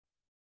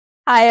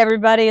Hi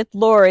everybody, it's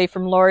Lori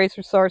from Lori's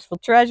Resourceful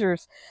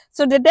Treasures.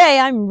 So today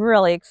I'm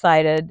really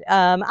excited.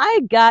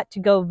 I got to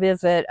go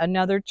visit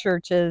another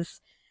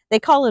church's, they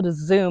call it a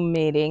Zoom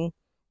meeting.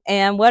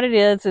 And what it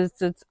is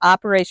it's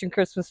Operation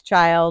Christmas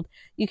Child.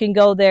 You can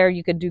go there,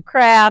 you can do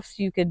crafts,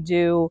 you can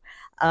do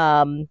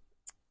um,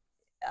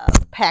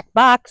 pack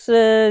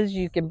boxes,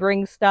 you can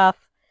bring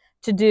stuff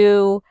to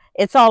do.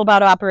 It's all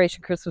about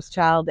Operation Christmas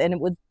Child, and it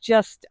was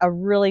just a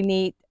really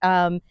neat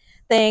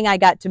thing. I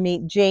got to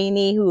meet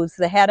Janie, who's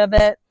the head of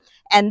it,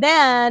 and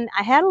then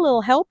I had a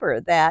little helper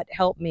that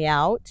helped me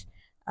out.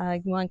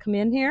 You want to come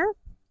in here?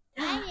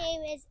 My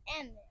name is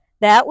Emmett.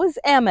 That was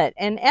Emmett,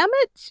 and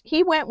Emmett,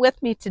 he went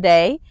with me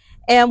today.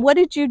 And what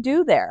did you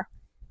do there?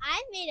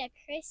 I made a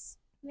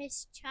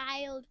Christmas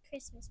child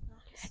Christmas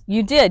box.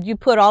 You did. You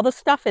put all the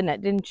stuff in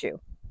it, didn't you?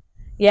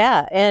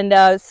 Yeah,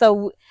 and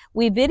so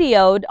we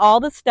videoed all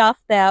the stuff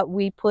that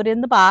we put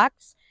in the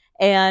box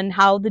and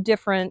how the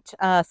different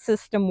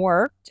system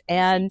worked.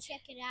 And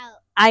check it out.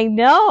 I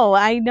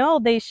know,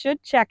 they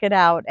should check it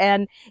out.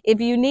 And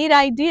if you need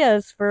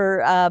ideas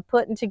for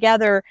putting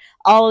together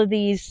all of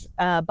these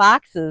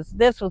boxes,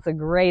 this was a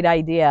great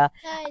idea.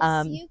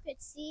 Because you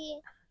could see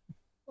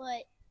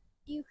what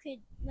you could,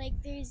 like,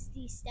 there's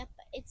the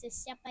it's a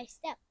step by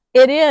step.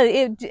 It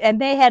is,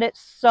 and they had it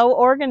so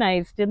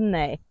organized, didn't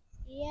they?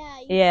 Yeah.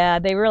 Yeah,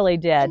 they really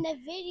did. In the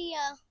video,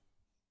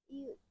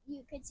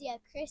 you could see a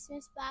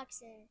Christmas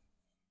box, and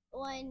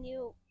when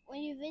you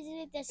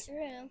visited this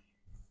room,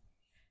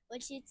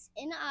 which it's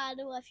in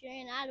Ottawa. If you're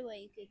in Ottawa,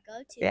 you could go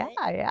to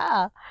it.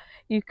 Yeah,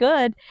 you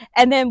could.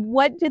 And then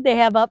what did they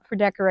have up for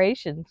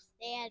decorations?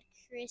 They had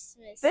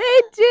Christmas They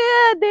stuff.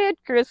 did. They had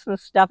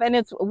Christmas stuff. And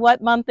it's,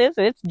 what month is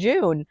it? It's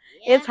June.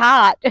 Yeah, it's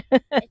hot. It's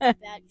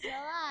about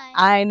July.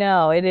 I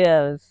know, it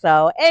is.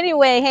 So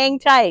anyway, hang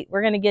tight.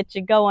 We're going to get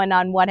you going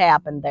on what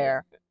happened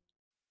there.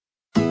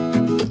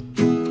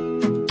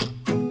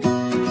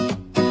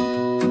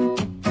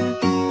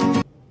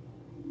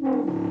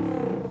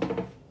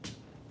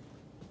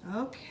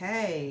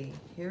 Okay,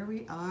 here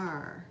we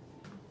are.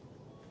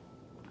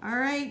 All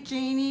right,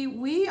 Janie,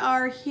 we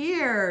are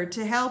here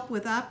to help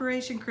with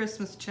Operation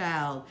Christmas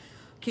Child.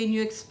 Can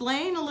you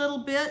explain a little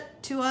bit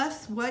to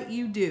us what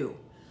you do?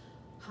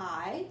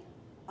 Hi,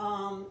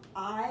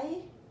 I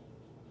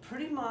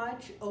pretty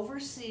much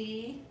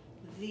oversee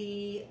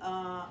the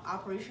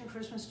Operation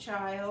Christmas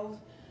Child,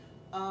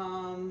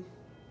 the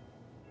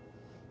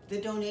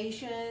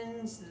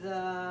donations,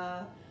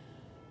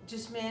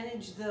 just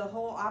manage the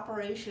whole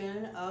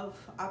operation of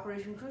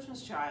Operation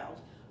Christmas Child.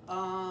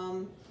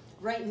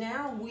 Right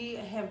now we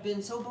have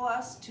been so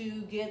blessed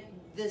to get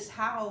this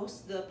house,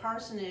 the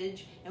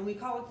parsonage, and we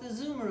call it the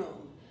Zoom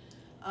room.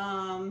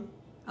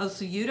 Oh,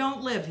 so you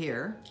don't live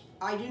here?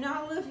 I do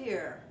not live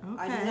here.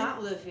 Okay. I do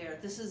not live here.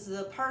 This is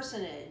the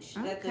parsonage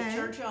that the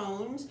church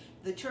owns.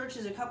 The church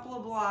is a couple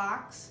of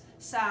blocks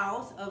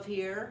south of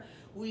here.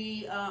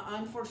 We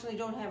unfortunately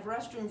don't have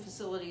restroom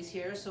facilities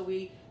here, so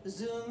we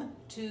Zoom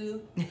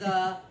to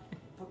the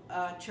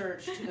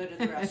church to go to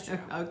the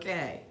restroom.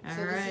 Okay, all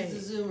so right. This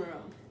is the Zoom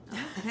room.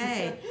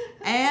 Okay,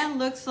 and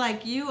looks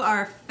like you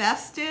are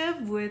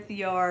festive with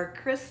your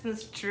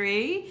Christmas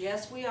tree.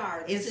 Yes, we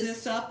are. Is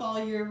this up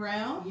all year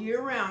round?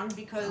 Year round,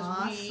 because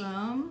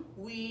awesome.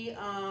 we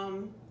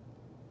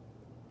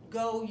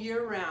go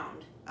year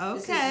round. Okay.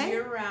 This is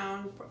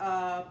year-round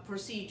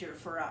procedure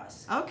for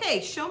us. Okay,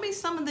 show me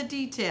some of the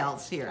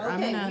details here.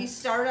 Okay, we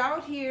start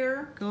out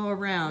here. Go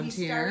around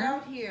here. We start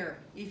out here.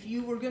 If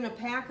you were going to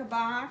pack a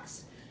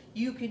box,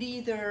 you could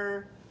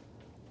either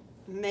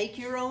make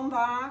your own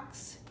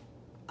box.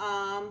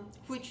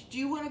 Which, do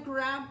you want to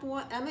grab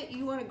one? Emmett,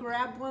 you want to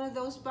grab one of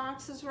those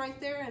boxes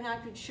right there, and I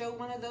could show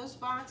one of those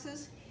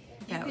boxes?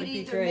 That would be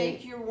You could great. either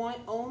make your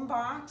own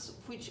box,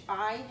 which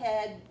I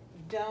had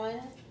done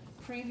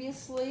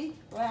previously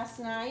last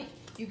night.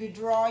 You could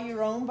draw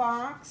your own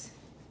box.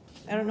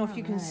 I don't know if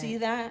you can see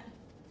that.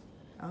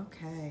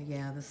 Okay,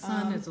 yeah, the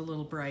sun is a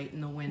little bright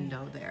in the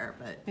window there,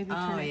 but maybe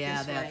turn it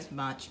yeah, this way. that's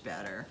much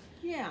better.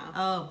 Yeah.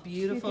 Oh,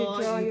 beautiful.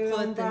 draw You your put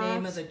own the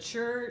name box. of the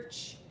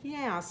church,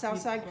 Yeah,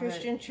 Southside put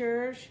Christian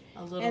Church.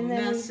 a little And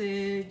then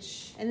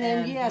message, And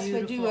then yes, we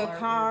do beautiful a artwork.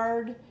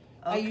 card.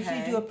 I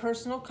usually Okay. do a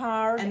personal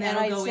card, And I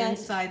that'll go send-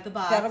 inside the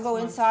box. That'll go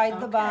inside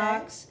the Okay.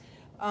 box.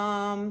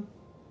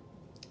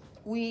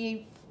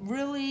 We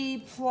really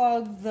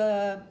plug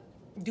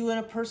doing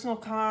a personal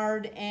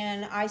card,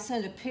 and I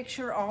send a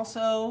picture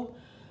also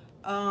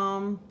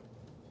of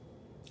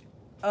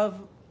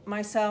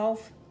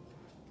myself,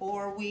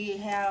 or we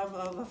have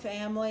of a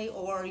family,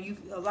 or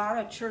a lot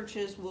of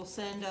churches will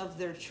send of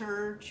their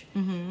church.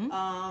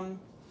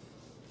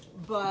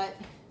 But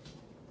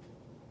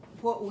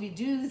what we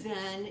do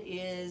then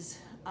is,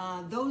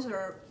 those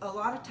are a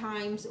lot of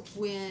times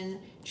when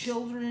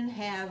children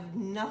have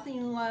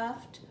nothing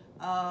left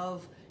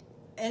of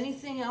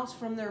anything else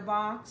from their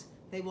box,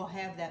 they will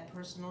have that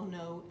personal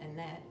note and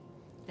that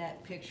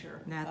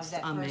picture That's of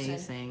that person.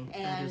 amazing. That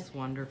And is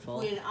wonderful.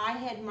 when I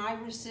had my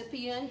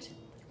recipient,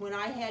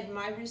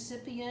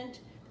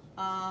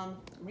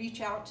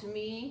 reach out to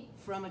me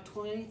from a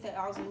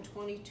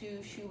 2022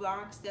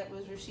 shoebox that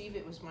was received.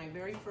 It was my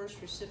very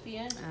first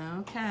recipient.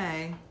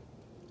 Okay.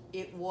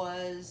 It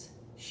was,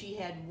 she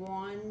had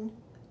one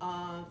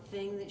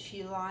thing that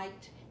she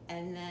liked,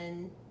 and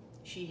then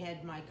she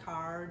had my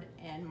card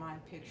and my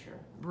picture.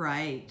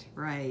 Right,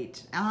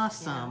 right.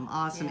 Awesome,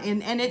 awesome. Yeah.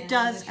 And it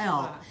does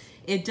help. shoebox.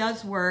 It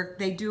does work.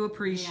 They do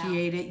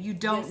appreciate it. You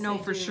don't Yes, know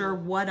they for do. sure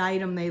what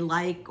item they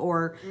like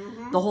or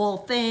the whole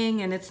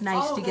thing, and it's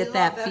nice Oh, to they get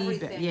that love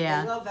feedback. everything.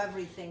 Yeah. They love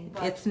everything.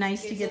 But It's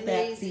nice to get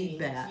that amazing.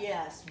 feedback.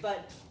 Yes,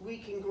 but we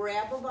can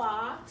grab a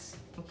box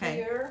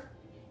here,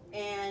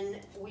 and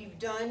we've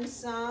done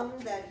some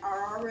that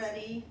are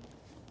already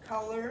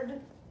colored.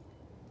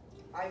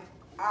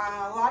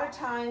 A lot of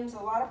times, a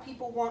lot of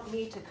people want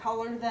me to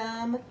color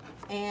them,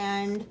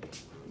 and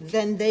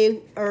then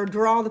they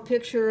draw the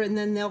picture, and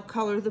then they'll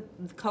color the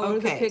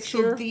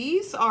picture. So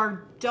these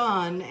are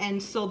done,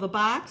 and so the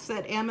box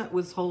that Emmett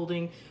was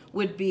holding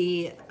would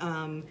be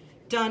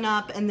done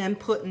up and then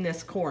put in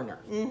this corner.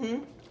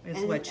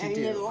 Is what you do.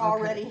 And it'll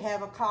already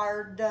have a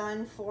card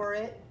done for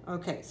it.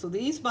 Okay, so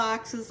these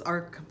boxes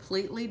are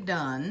completely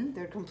done.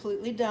 They're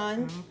completely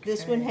done.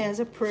 This one has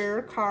a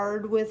prayer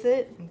card with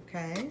it.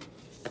 Okay.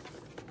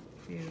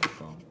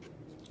 Beautiful.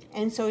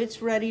 And so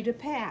it's ready to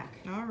pack.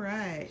 All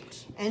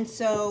right. And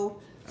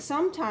so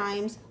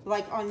sometimes,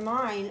 like on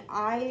mine,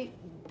 I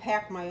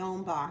pack my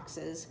own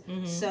boxes.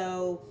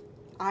 So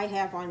I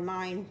have on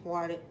mine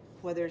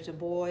whether it's a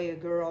boy, a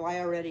girl, I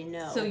already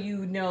know. So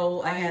you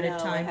know ahead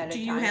of time. Do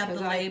you have the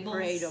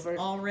labels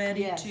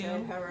already yes, too?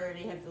 Yes, I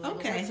already have the labels.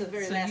 Okay, That's the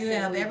very so last you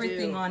thing have we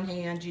everything do. on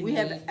hand you We need.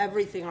 have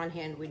everything on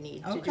hand we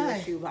need to do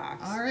a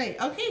shoebox. All right.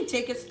 Okay,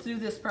 take us through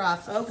this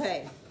process.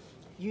 Okay.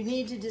 You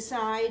need to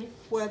decide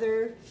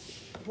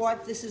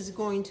what this is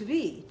going to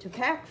be to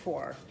pack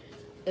for.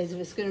 Is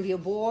it's going to be a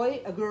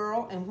boy, a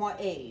girl, and what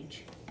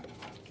age?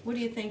 What do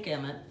you think,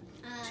 Emmett?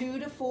 2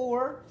 to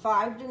 4,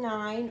 5 to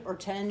 9, or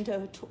 10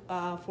 to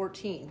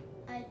 14?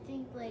 I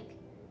think like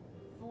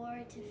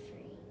 4 to 3.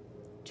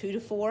 2 to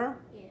 4?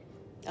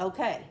 Yeah.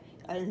 Okay.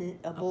 And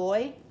a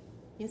boy,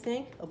 you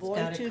think? A boy,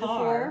 got a 2 to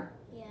car.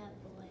 4? Yeah,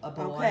 boy. A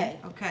boy. Okay.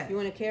 Okay. You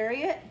want to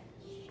carry it?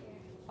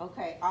 Sure.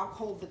 Okay, I'll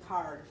hold the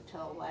card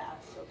till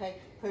last, okay?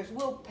 Because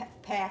we'll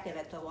pack it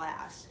at the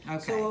last. Okay.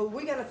 So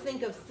we got to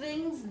think of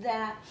things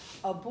that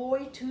a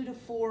boy 2 to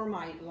 4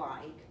 might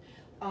like.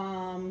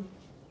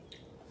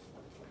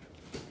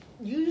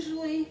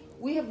 Usually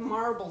we have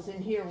marbles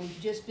in here. We've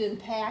just been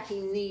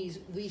packing these.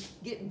 We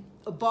get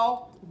a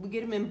bulk. We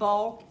get them in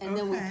bulk, and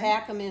then we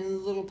pack them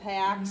in little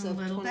packs of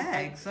little 25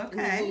 bags. in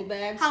Okay. little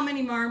bags. How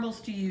many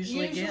marbles do you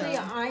usually give? Usually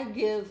I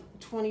give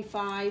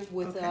 25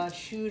 with a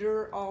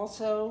shooter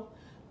also.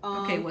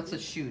 Okay, what's a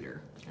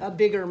shooter? A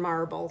bigger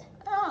marble.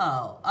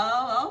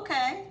 Oh,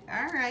 okay.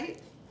 All right.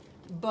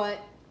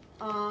 But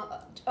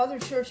other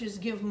churches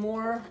give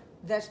more.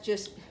 That's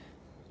just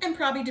And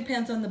probably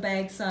depends on the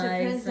bag size.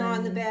 depends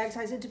on the bag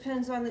size. It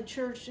depends on the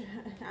church.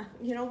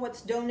 You know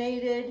what's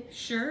donated.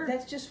 Sure.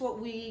 That's just what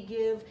we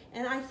give.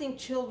 And I think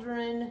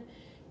children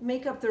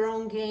make up their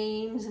own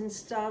games and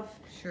stuff.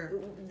 Sure.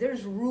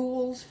 There's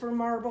rules for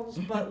marbles,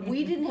 but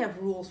we didn't have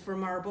rules for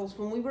marbles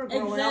when we were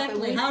growing up. And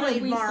Exactly. we How did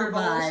played we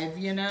marbles. survive,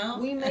 you know?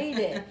 We made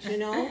it, you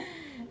know.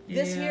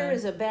 This here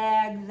is a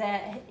bag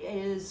that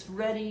is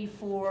ready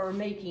for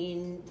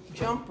making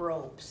jump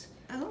ropes.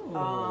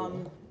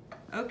 Oh.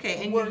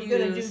 Okay, and We're you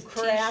gonna use do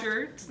craft.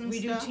 t-shirts and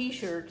We stuff? do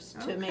T-shirts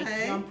to make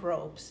Okay. jump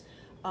ropes.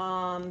 So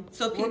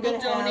we're people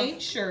gonna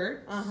donate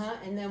shirts.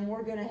 and then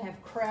we're gonna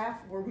have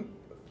craft. We're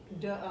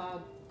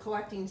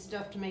collecting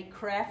stuff to make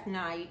craft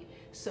night,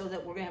 so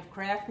that we're gonna have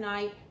craft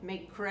night,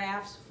 make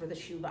crafts for the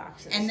shoe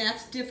boxes. And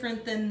that's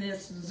different than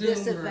this Zoom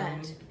This room.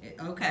 event.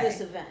 Okay.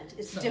 This event.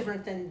 It's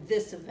different than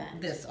this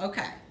event.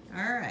 Okay.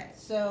 All right.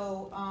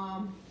 So,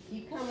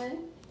 keep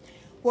coming.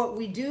 What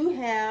we do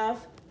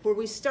have, where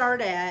we start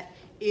at,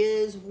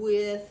 is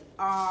with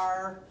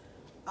our,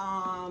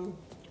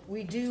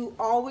 we do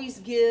always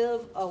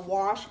give a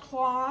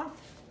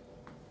washcloth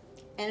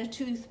and a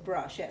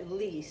toothbrush at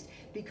least,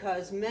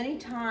 because many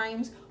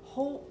times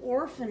whole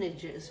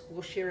orphanages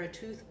will share a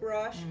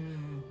toothbrush,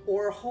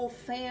 or whole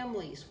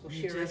families will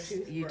share a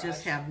toothbrush. You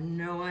just have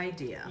no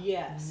idea.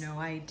 Yes. No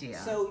idea.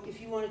 So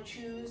if you want to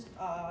choose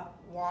a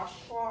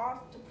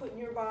washcloth to put in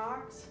your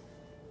box,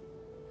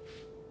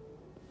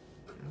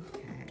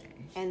 Okay.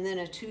 and then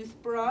a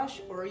toothbrush,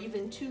 or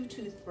even 2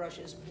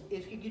 toothbrushes.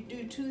 If you could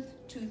do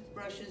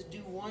toothbrushes, do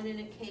one in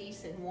a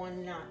case and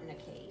one not in a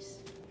case.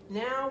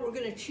 Now we're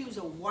going to choose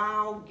a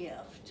wow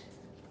gift.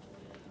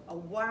 A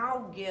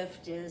wow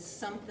gift is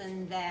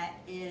something that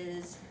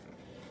is,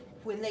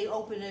 when they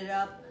open it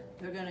up,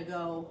 they're going to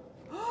go,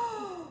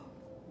 oh,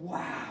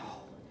 wow.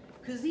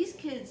 Because these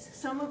kids,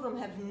 some of them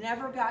have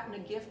never gotten a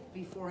gift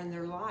before in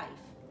their life.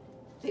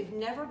 They've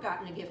never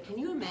gotten a gift. Can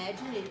you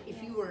imagine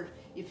if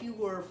you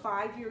were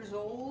 5 years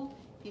old,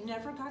 you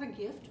never got a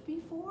gift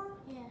before?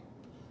 Yeah.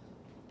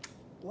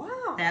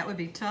 Wow. That would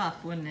be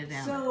tough, wouldn't it,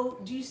 Emma? So,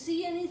 do you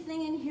see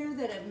anything in here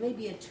that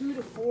maybe a 2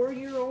 to 4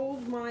 year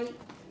old might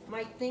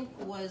might think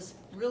was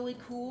really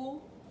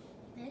cool.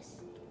 This?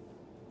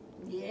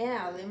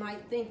 Yeah, they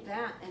might think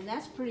that, and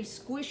that's pretty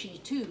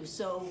squishy too.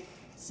 So,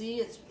 see,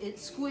 it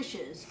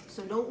squishes.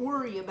 So don't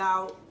worry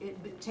about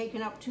it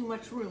taking up too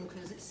much room,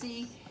 because it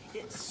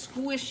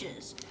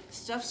squishes.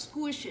 Stuff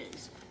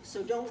squishes.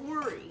 So don't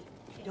worry.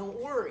 Don't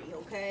worry,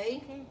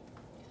 okay? Okay.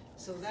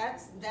 So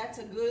that's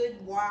a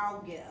good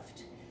wow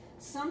gift.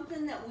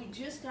 Something that we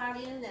just got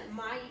in that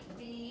might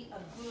be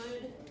a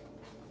good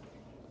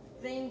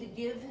thing to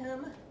give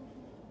him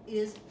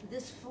is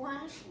this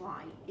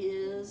flashlight.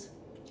 Is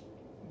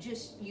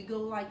just, you go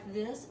like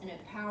this and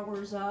it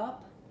powers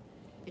up.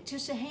 It's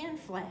just a hand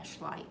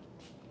flashlight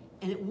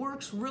and it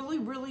works really,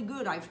 really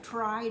good. I've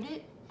tried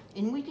it,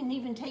 and we can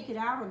even take it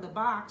out of the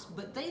box,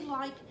 but they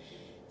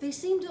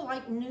seem to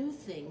like new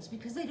things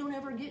because they don't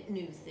ever get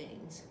new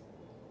things.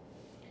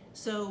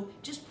 So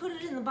just put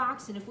it in the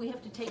box, and if we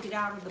have to take it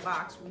out of the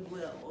box, we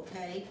will,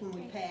 okay, when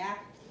we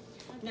pack.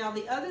 Now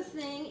the other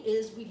thing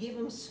is we give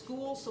them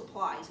school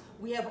supplies.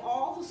 We have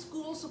all the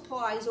school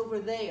supplies over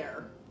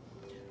there,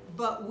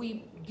 but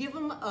we give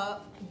them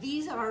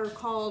these are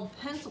called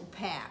pencil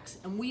packs,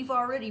 and we've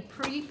already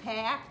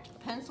pre-packed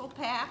pencil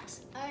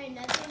packs.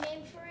 Another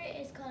name for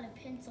it is called a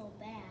pencil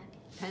bag.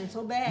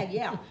 Pencil bag,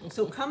 yeah.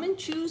 So come and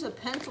choose a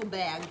pencil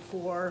bag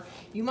for,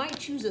 you might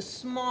choose a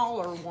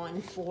smaller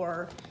one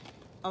for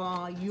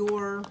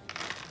your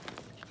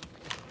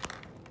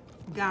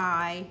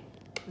guy,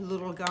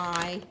 little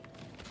guy.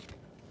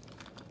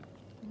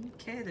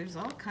 Okay, there's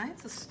all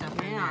kinds of stuff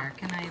in there.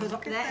 Can I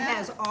look at that?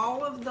 Has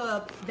all of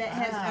the,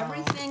 has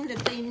everything that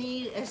they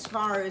need as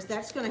far as,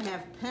 that's gonna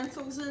have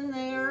pencils in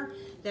there,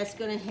 that's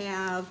gonna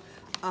have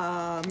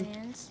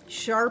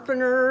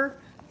sharpener,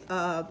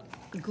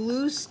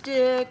 glue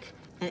stick,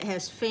 and it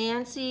has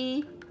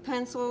fancy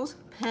pencils,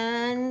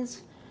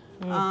 pens.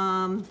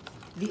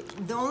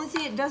 The only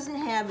thing it doesn't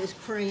have is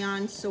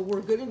crayons, so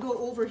we're gonna go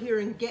over here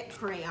and get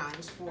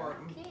crayons for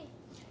them. Okay.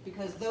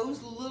 Because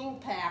those little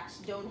packs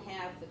don't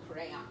have the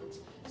crayons.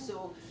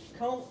 So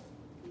come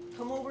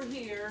over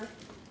here.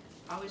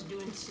 I was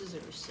doing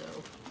scissors, so.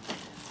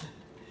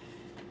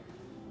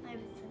 I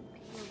would think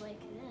people like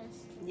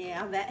this.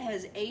 Yeah, that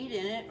has 8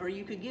 in it, or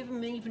you could give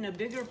them even a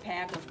bigger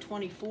pack of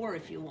 24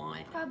 if you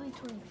want. Probably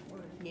 24.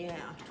 Yeah,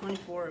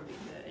 24 would be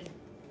good.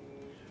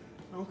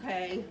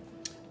 Okay.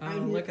 Oh,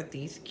 look at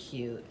these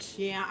cute.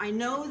 Yeah, I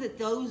know that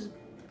those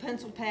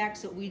pencil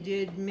packs that we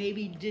did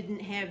maybe didn't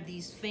have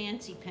these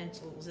fancy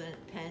pencils and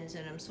pens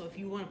in them, so if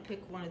you want to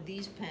pick one of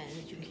these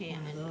pens, you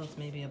can. One of those,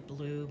 maybe a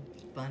blue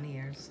bunny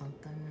or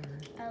something.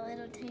 Or... A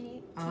little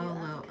tiny.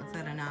 Oh, is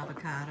that an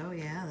avocado?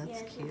 Yeah,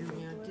 that's cute.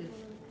 Yeah,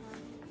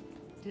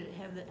 did it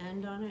have the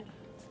end on it?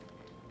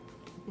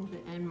 I think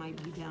the end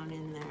might be down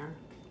in there.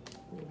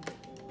 Maybe.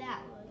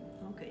 That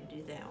one. Okay,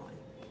 do that one.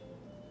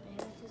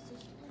 Maybe this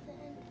doesn't have the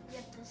end.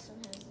 Yep, this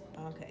one has the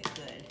end. Okay,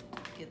 good.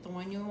 Get the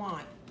one you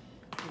want.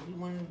 You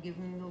want to give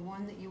them the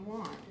one that you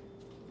want.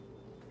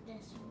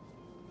 This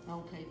one.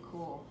 Okay,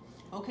 cool.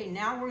 Okay,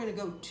 now we're gonna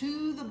go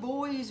to the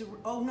boys.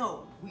 Oh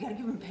no, we gotta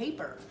give them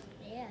paper.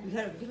 Yeah. We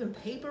gotta give them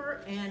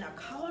paper and a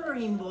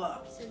coloring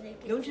book. So they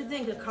can Don't you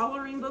think a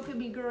coloring book would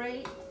be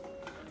great?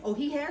 Oh,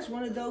 he has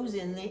one of those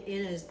in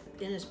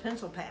his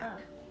pencil pack. Oh.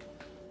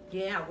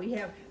 Yeah, we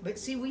have. But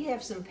see, we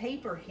have some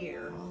paper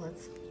here. Oh,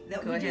 let's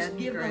That go we ahead just and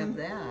give grab them.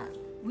 that.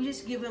 We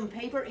just give them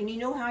paper, and you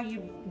know how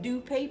you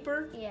do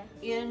paper? Yeah.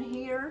 In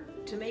here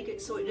to make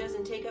it so it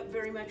doesn't take up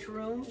very much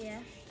room? Yeah.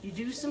 You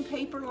do some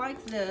paper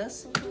like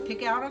this,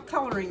 pick out a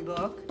coloring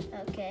book,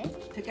 Okay.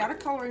 pick out a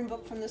coloring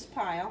book from this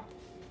pile.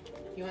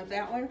 You want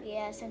that one?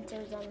 Yeah, since it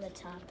was on the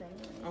top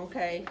anyway.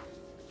 Okay.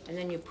 And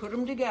then you put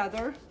them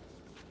together.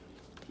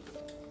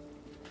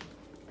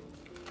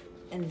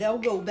 And they'll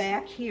go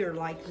back here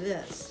like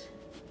this.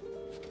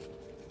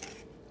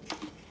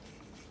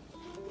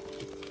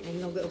 And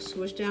they'll go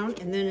swish down,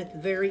 and then at the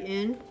very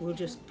end, we'll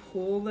just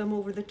pull them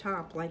over the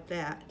top like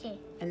that. Okay.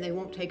 And they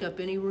won't take up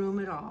any room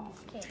at all.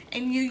 Okay.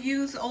 And you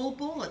use old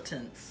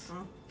bulletins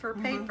for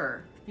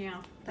paper.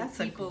 Yeah. That's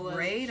a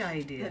great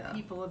idea. That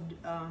people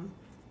have,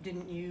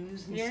 didn't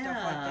use and stuff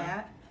like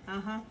that.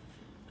 Uh-huh.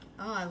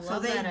 Oh, I love So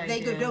that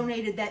idea. they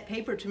donated that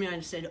paper to me, and I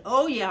said,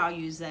 oh yeah, I'll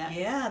use that.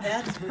 Yeah,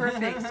 that's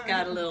perfect. It's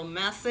got a little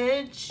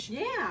message.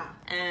 Yeah.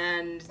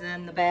 And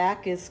then the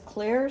back is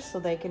clear so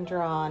they can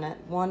draw on it.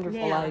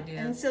 Wonderful idea.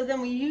 And so then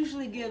we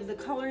usually give the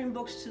coloring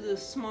books to the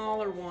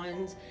smaller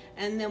ones,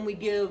 and then we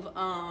give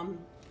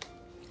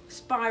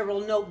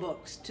spiral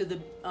notebooks to the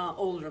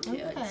older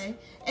kids. Okay.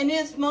 And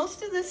is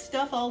most of this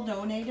stuff all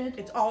donated?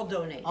 It's all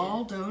donated.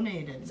 All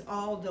donated. It's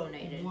all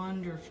donated.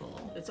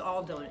 Wonderful. It's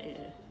all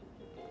donated.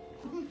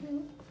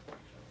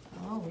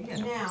 Oh, we got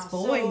Now, a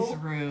boys' so-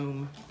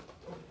 room.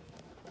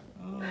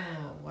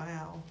 Oh,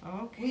 wow.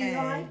 Okay. We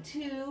like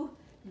to,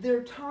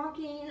 they're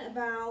talking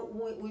about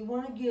what we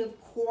want to give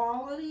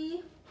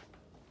quality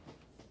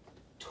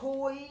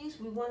toys.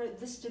 We want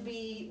this to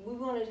be, we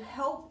want to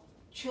help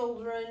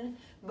children,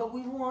 but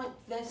we want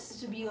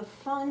this to be a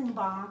fun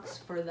box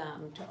for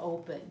them to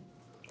open.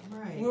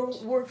 Right.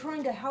 We're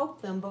trying to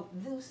help them, but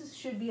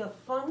should be a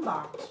fun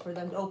box for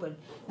them to open.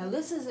 Now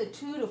this is a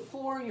 2 to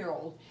 4 year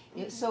old,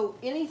 so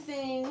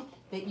anything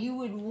that you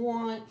would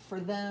want for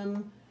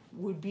them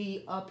would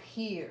be up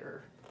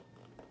here.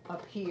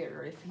 Up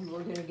here, if you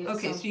were going to get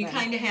okay, so you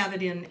kind of have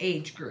it in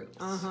age groups.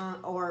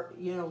 Or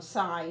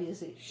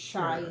sizing.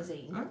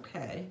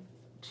 Okay.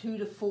 2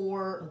 to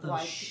 4. Well,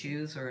 those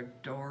shoes are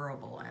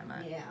adorable,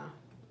 Emma. Yeah.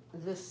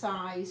 This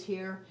size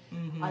here.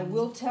 Mm-hmm. I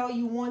will tell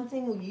you one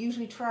thing, we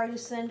usually try to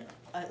send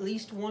at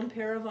least one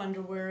pair of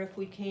underwear if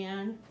we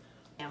can.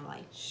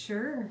 Family.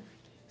 Sure.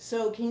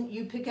 So can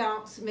you pick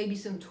out maybe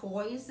some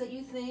toys that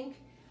you think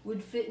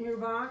would fit in your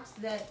box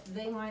that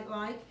they might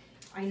like?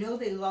 I know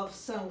they love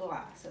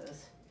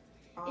sunglasses.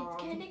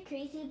 It's kind of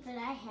crazy, but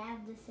I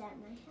have this at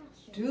my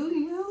house. Right? Do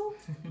you?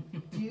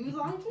 Do you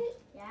like it?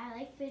 Yeah, I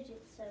like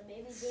fidgets, so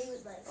maybe they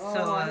would like it.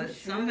 So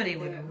somebody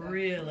would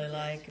really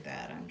like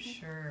that, I'm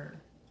sure.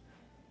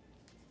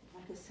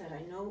 Like I said,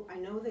 I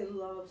know they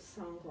love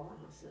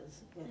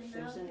sunglasses. If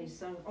there's any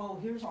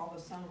here's all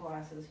the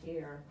sunglasses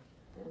here.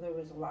 There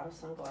was a lot of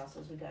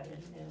sunglasses we got in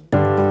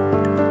there.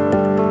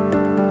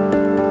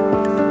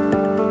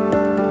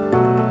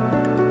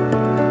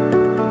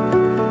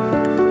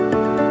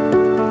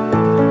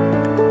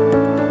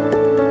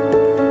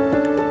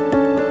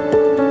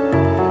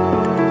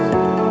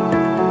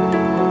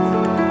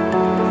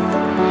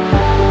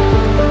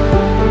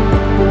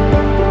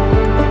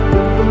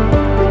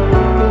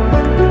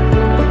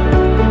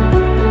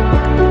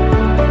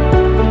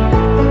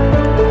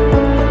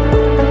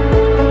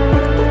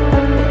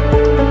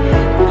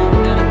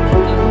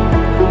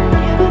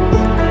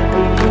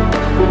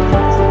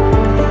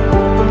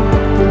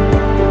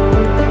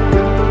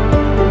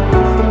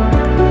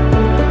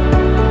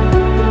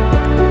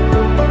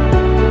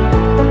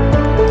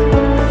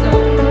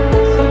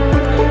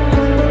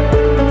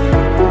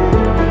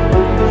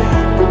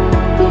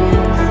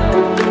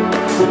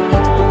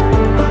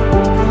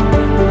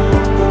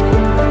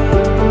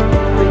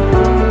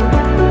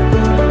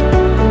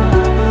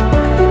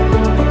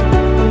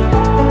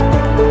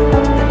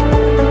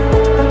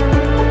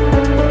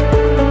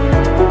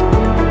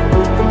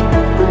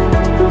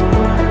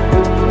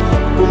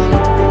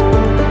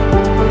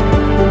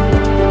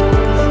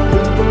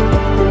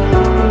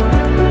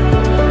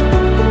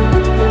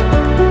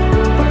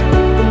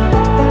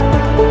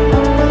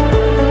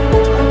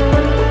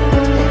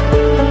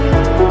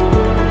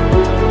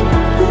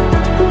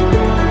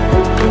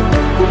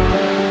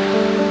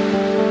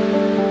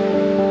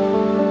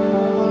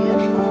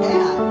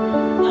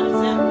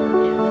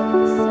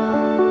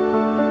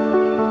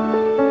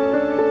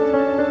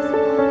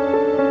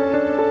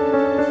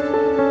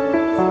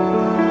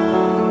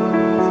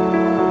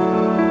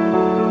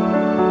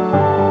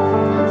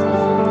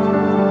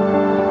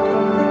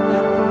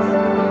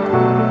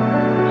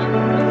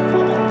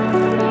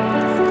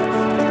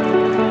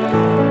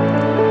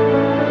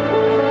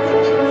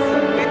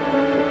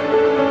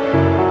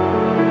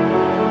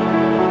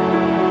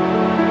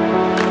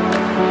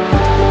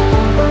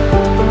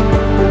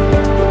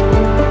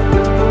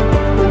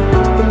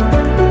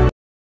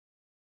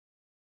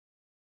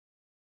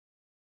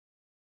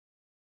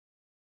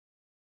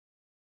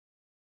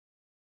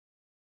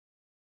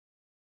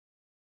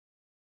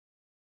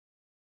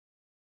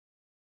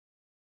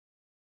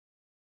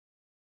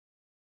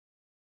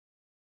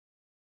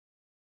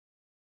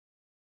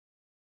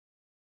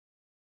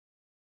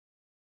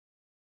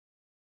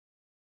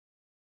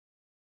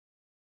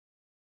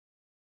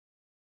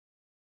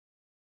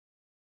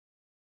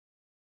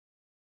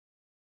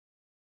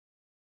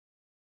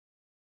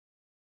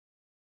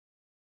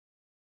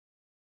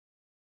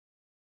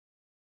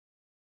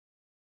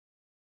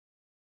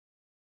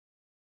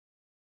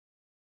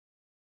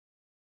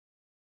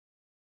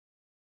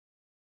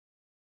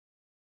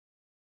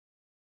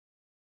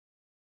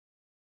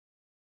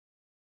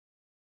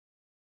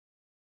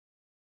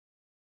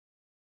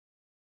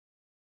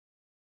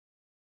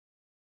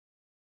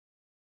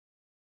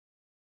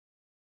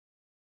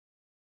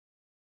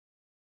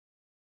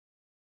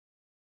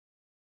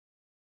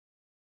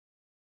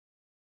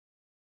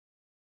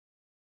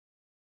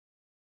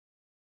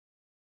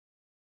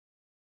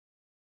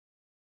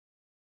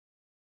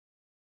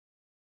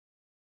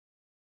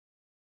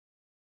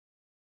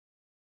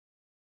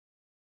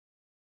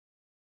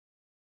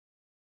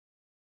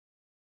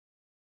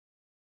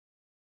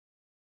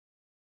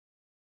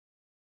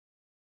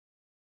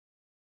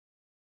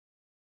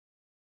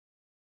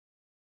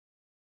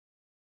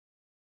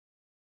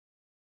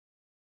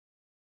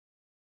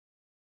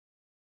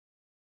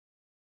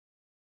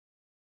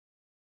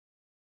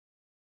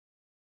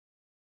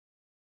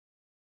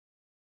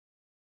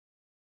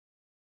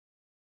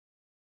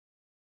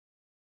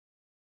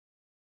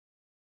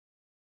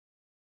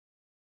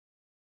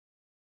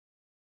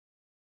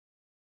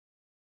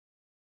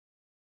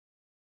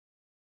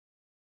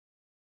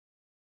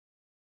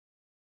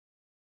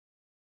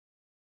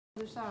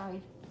 Other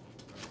side.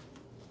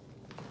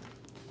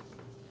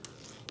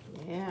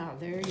 Yeah,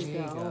 there you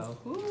go.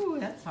 Ooh,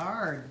 that's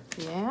hard.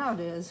 Yeah, it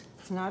is.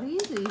 It's not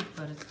easy.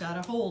 But it's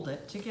got to hold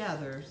it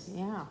together.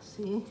 Yeah,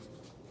 see?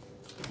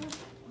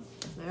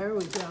 There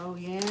we go,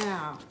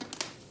 yeah.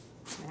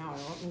 Now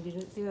let me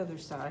get it the other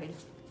side.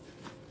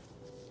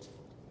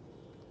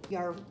 We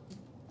are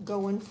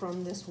going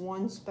from this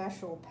one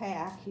special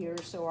pack here,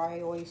 so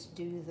I always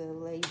do the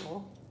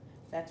label.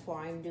 That's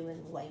why I'm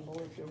doing the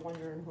label, if you're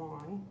wondering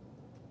why.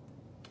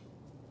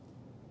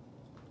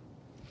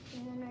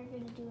 And then we're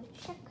going to do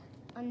a check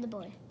on the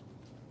boy.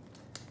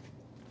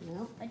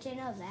 Yep. But I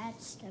know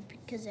that stuff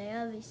because I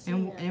always see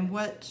And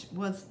what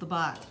was the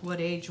box?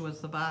 What age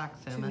was the box,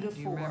 Emma? 2 to Do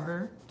you 4.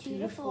 remember? 2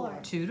 to 4.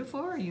 2 to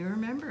 4, you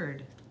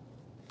remembered.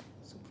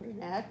 So put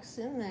an X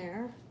in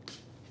there.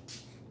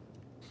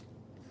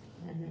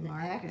 And an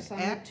Mark X an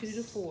on X. the 2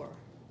 to 4.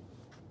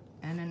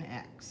 And an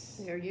X.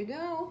 There you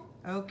go.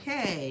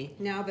 Okay.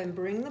 Now then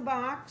bring the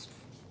box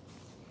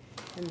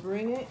and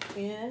bring it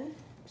in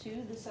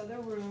to this other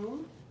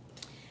room.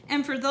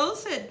 And for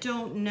those that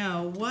don't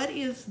know, what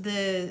is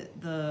this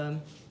The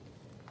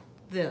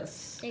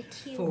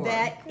QR for?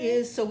 That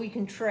is so we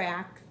can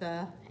track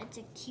the, It's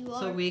a QR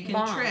So we can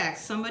box. track.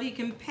 Somebody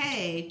can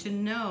pay to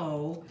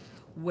know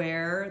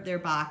where their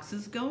box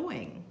is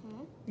going.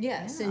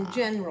 yes, Yeah. in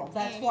general.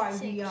 That's And why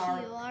it's a we are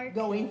QR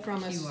going code.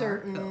 from a QR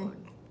certain code.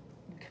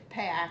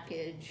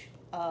 package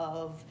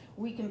of,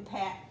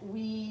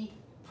 we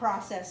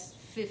process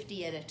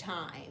 50 at a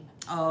time.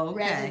 Oh, okay.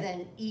 Rather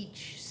than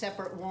each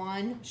separate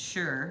one,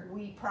 Sure.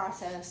 we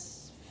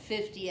process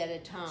 50 at a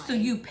time. So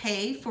you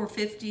pay for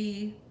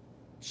 50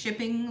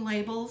 shipping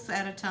labels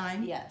at a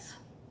time? Yes.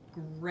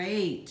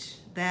 Great.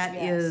 That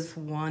Yes. is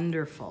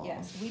wonderful.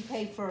 Yes, we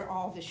pay for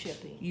all the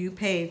shipping. You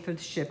pay for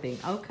the shipping.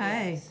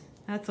 Okay. Yes.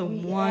 That's a We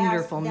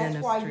wonderful ask- ministry.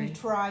 That's why we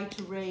try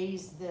to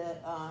raise the,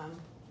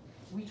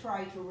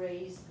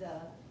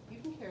 you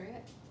can carry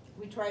it.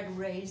 We try to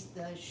raise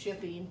the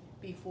shipping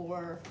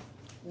before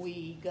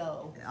we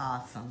go.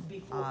 Awesome.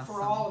 Before, for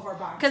awesome. all of our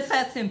boxes. Because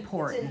that's It's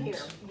important. in here.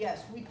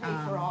 Yes, we pay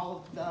for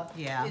all of the.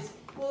 yeah.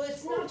 Well,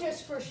 it's not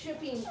just for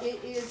shipping,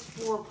 it is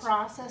for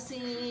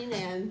processing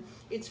and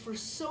it's for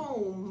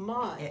so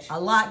much. A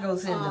lot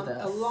goes into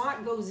this. A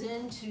lot goes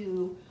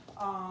into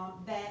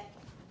that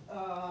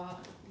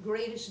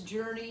Greatest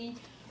Journey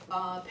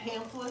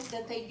pamphlet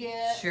that they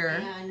get. Sure.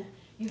 And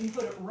you can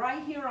put it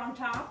right here on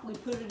top. We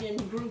put it in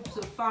groups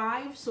of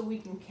 5 so we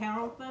can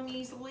count them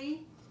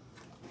easily.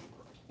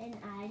 And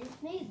I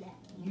just made that.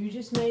 You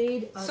just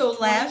made a So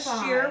last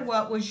 25. year,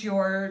 what was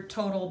your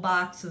total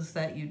boxes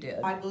that you did?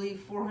 I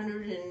believe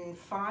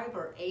 405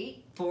 or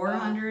 8.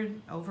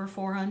 400, over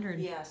 400?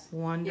 Yes.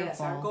 Wonderful. Yes,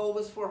 our goal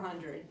was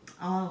 400.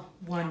 Oh,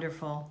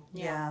 wonderful.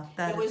 Yeah,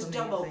 that It is was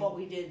double amazing. what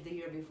we did the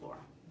year before.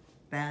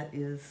 That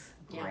is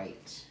Yeah.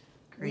 great.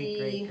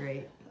 Great,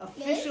 great.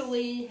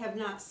 Officially have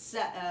not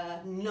set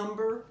a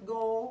number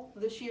goal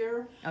this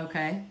year.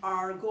 Okay.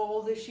 Our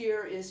goal this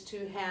year is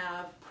to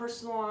have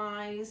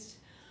personalized,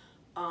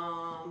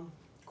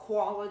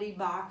 quality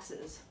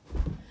boxes.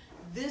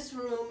 This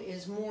room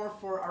is more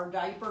for our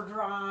diaper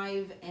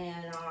drive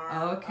and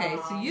our. Okay,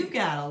 so you've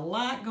got a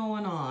lot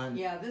going on.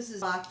 Yeah, this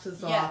is.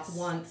 Boxes Yes. off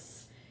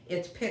once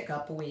it's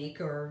pickup week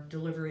or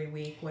delivery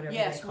week, whatever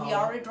Yes, they call we it.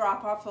 already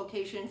drop off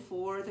location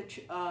for the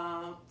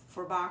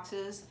for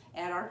boxes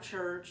at our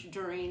church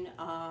during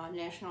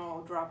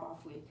National Drop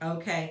Off Week.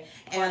 Okay,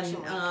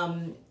 Collection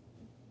and week.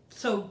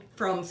 so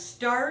from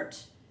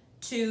start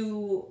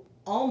to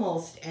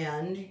almost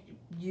end,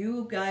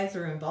 you guys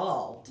are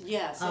involved.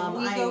 Yes, and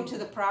we go I- to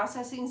the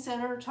processing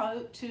center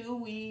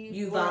too.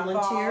 You were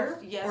volunteer?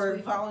 involved. Yes, or-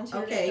 we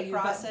volunteered okay, at the you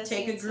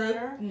processing take a group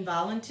center. and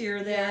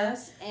volunteer there.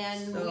 Yes,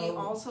 and we So-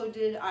 also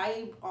did.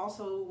 I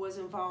also was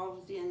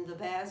involved in the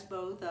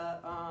VASBO, the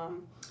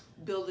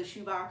build a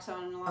shoebox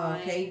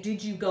online. Okay,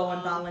 did you go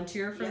and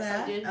volunteer for yes,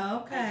 that? I did.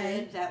 Okay. I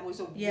did. That was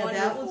a Yeah,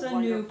 wonderful, that was a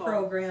wonderful. new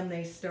program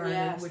they started,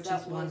 Yes, which that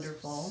is was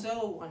wonderful.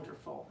 So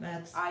wonderful.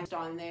 That's I was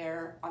on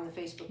there on the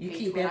Facebook you page.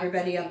 keep when I'm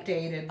everybody gonna be-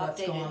 updated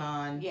what's updated. going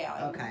on.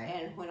 Yeah.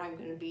 Okay. And when I'm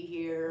going to be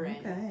here, and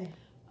Okay.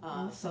 so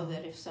Awesome.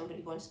 that if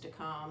somebody wants to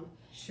come,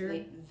 Sure.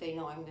 they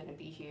know I'm going to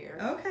be here.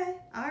 Okay.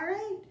 All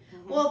right.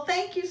 Mhm. Well,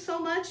 thank you so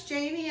much,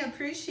 Janie. I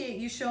appreciate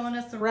you showing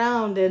us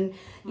around. And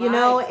you My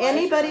know, pleasure.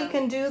 anybody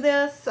can do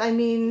this. I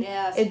mean,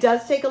 Yes. it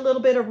does take a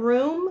little bit of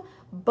room,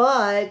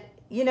 but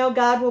you know,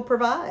 God will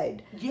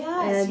provide.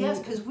 Yes, And- yes,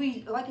 because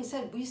we, like I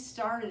said, we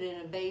started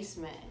in a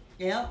basement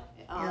Yep.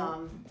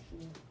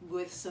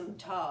 with some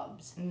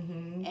tubs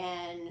Mm-hmm.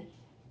 and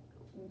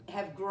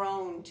have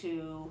grown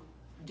to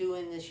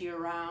doing this year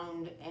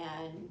round,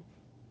 and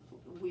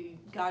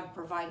God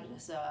provided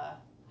us a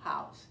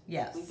house.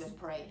 Yes. We've been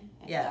praying,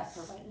 and Yes.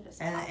 God provided us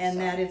a And, house. and so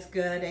that is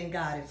good, and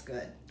God is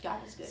good. God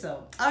is good.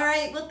 So, all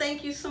right. Well,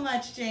 thank you so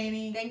much,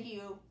 Janie. Thank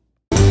you.